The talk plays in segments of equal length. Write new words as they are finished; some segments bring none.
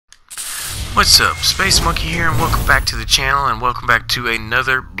What's up, Space Monkey here, and welcome back to the channel, and welcome back to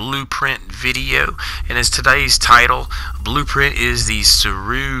another blueprint video. And as today's title, blueprint is the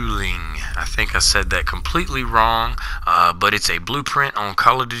Cerulean. I think I said that completely wrong, but it's a blueprint on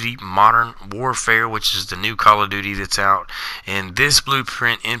Call of Duty Modern Warfare, which is the new Call of Duty that's out. And this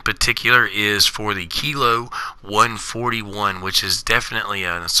blueprint in particular is for the Kilo 141, which is definitely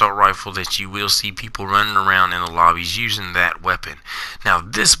an assault rifle that you will see people running around in the lobbies using that weapon. Now,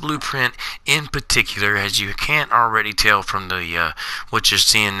 this blueprint in particular, as you can't already tell from the what you're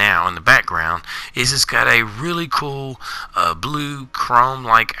seeing now in the background, is it's got a really cool blue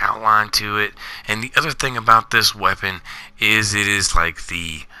chrome-like outline to it. And the other thing about this weapon is it is like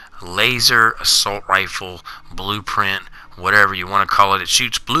the laser assault rifle blueprint, whatever you want to call it. It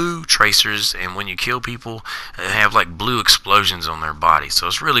shoots blue tracers, and when you kill people, they have like blue explosions on their body. So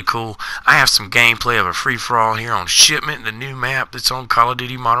it's really cool. I have some gameplay of a free-for-all here on Shipment, the new map that's on Call of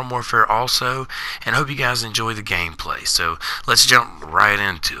Duty Modern Warfare also, and I hope you guys enjoy the gameplay. So let's jump right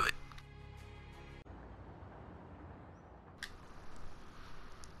into it.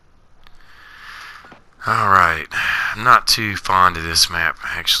 Alright, I'm not too fond of this map,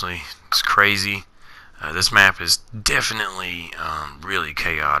 actually. It's crazy. This map is definitely really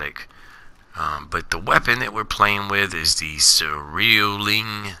chaotic. But the weapon that we're playing with is the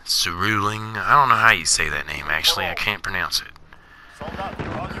Cerulean. I don't know how you say that name, actually. I can't pronounce it.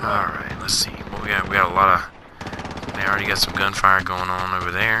 Alright, let's see. What we got? We got a lot of... They already got some gunfire going on over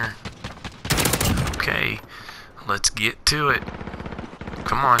there. Okay, let's get to it.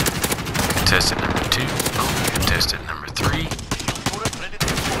 Come on. Contestant number 2. Oh, contestant number 3.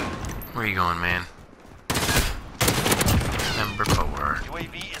 Where are you going, man? Number 4.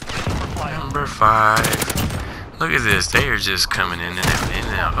 Number 5. Look at this. They are just coming in and out, in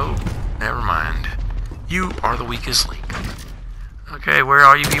and out. Oh, never mind. You are the weakest link. Okay, where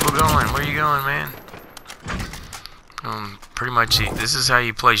are you people going? Where are you going, man? Pretty much, this is how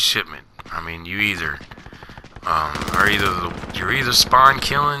you play Shipment. I mean, you either you're either spawn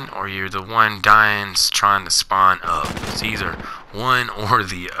killing or you're the one dying trying to spawn up. It's either one or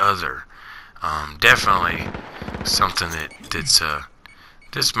the other. Definitely something that's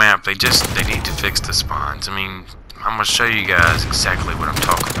this map, they need to fix the spawns. I mean, I'm gonna show you guys exactly what I'm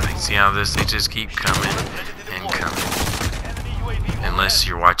talking about. You see how they just keep coming and coming, unless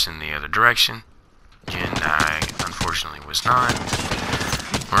you're watching the other direction, and I unfortunately was not.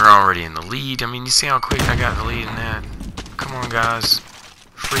 We're already in the lead. I mean, you see how quick I got the lead in that? Come on, guys.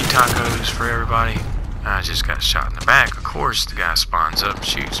 Free tacos for everybody. I just got shot in the back. Of course, the guy spawns up and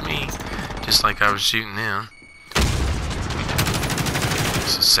shoots me, just like I was shooting him.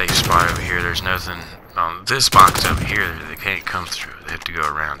 It's a safe spot over here. There's nothing on this box over here that they can't come through. They have to go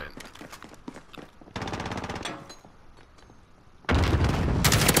around it.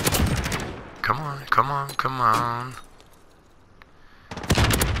 Come on, come on, come on.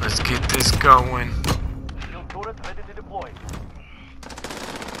 Let's get this going.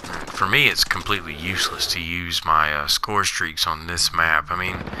 For me, it's completely useless to use my score streaks on this map. I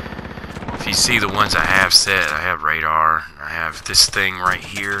mean, if you see the ones I have set, I have radar. I have this thing right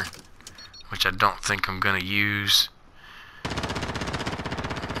here, which I don't think I'm gonna use.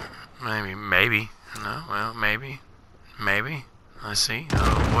 Maybe. No, well, maybe. Let's see.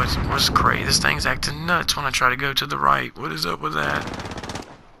 Oh, what's crazy? This thing's acting nuts when I try to go to the right. What is up with that?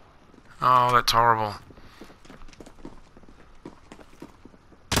 Oh, that's horrible.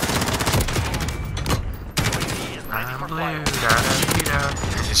 I'm blue.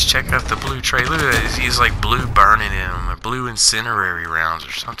 Just check out the blue tray. Look at that. He's like blue burning in them, or blue incinerary rounds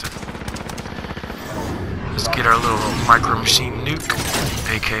or something. Let's get our little micro machine nuke,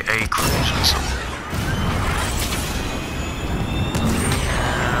 aka cruise missile.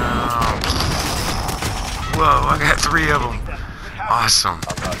 Whoa, I got 3 of them. Awesome.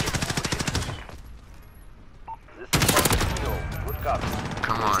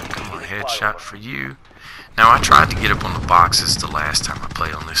 Come on, headshot for you. Now, I tried to get up on the boxes the last time I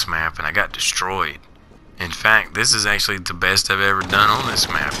played on this map, and I got destroyed. In fact, this is actually the best I've ever done on this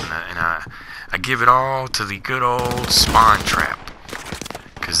map, and I give it all to the good old spawn trap,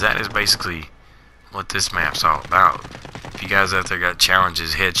 because that is basically what this map's all about. If you guys out there got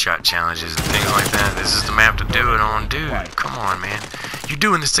challenges, headshot challenges, and things like that, this is the map to do it on. Dude, come on, man. You're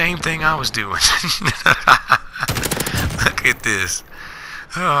doing the same thing I was doing. Look at this.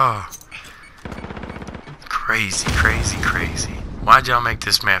 Oh. Crazy. Why'd y'all make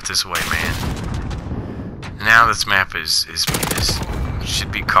this map this way, man? Now this map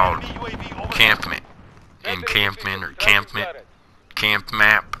should be called Campment. Encampment or Campment. Camp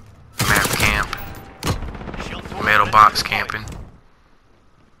map. Map camp. Metal box camping.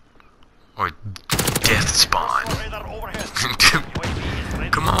 or death spawn.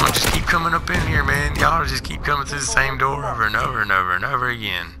 Come on, just keep coming up in here, man. Y'all just keep coming through the same door over and over and over and over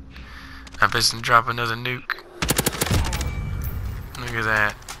again. I'm just gonna drop another nuke. Look at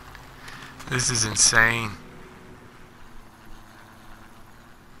that. This is insane.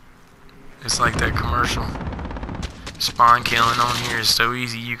 It's like that commercial. Spawn killing on here is so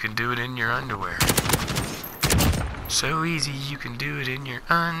easy you can do it in your underwear. So easy you can do it in your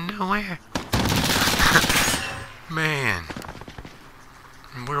underwear. Man.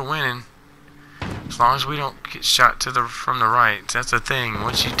 We're winning. As long as we don't get shot from the right. That's the thing.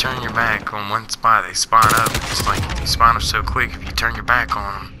 Once you turn your back on one spot, they spawn up. It's like they spawn up so quick. If you turn your back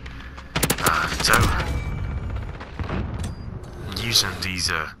on them, it's over. Using these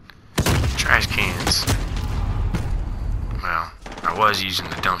trash cans. Well, I was using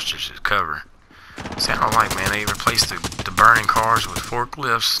the dumpsters as cover. Sound like, man, they replaced the burning cars with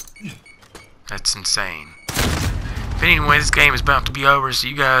forklifts. That's insane. But anyway, this game is about to be over, so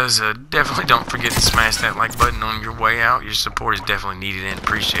you guys definitely don't forget to smash that like button on your way out. Your support is definitely needed and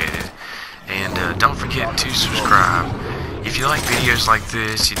appreciated. And don't forget to subscribe. If you like videos like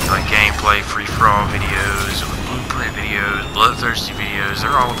this, if you like gameplay, free-for-all videos, blueprint videos, bloodthirsty videos,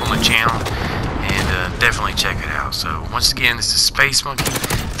 they're all up on the channel. And definitely check it out. So once again, this is Space Monkey.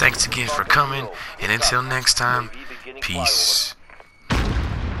 Thanks again for coming. And until next time, peace.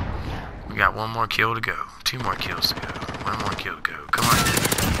 We got one more kill to go. 2 more kills to go. 1 more kill to go. Come on.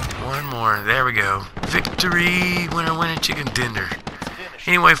 1 more. There we go. Victory! Winner, winner, chicken dinner.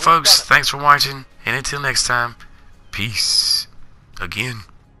 Anyway, folks, thanks for watching. And until next time, peace. Again.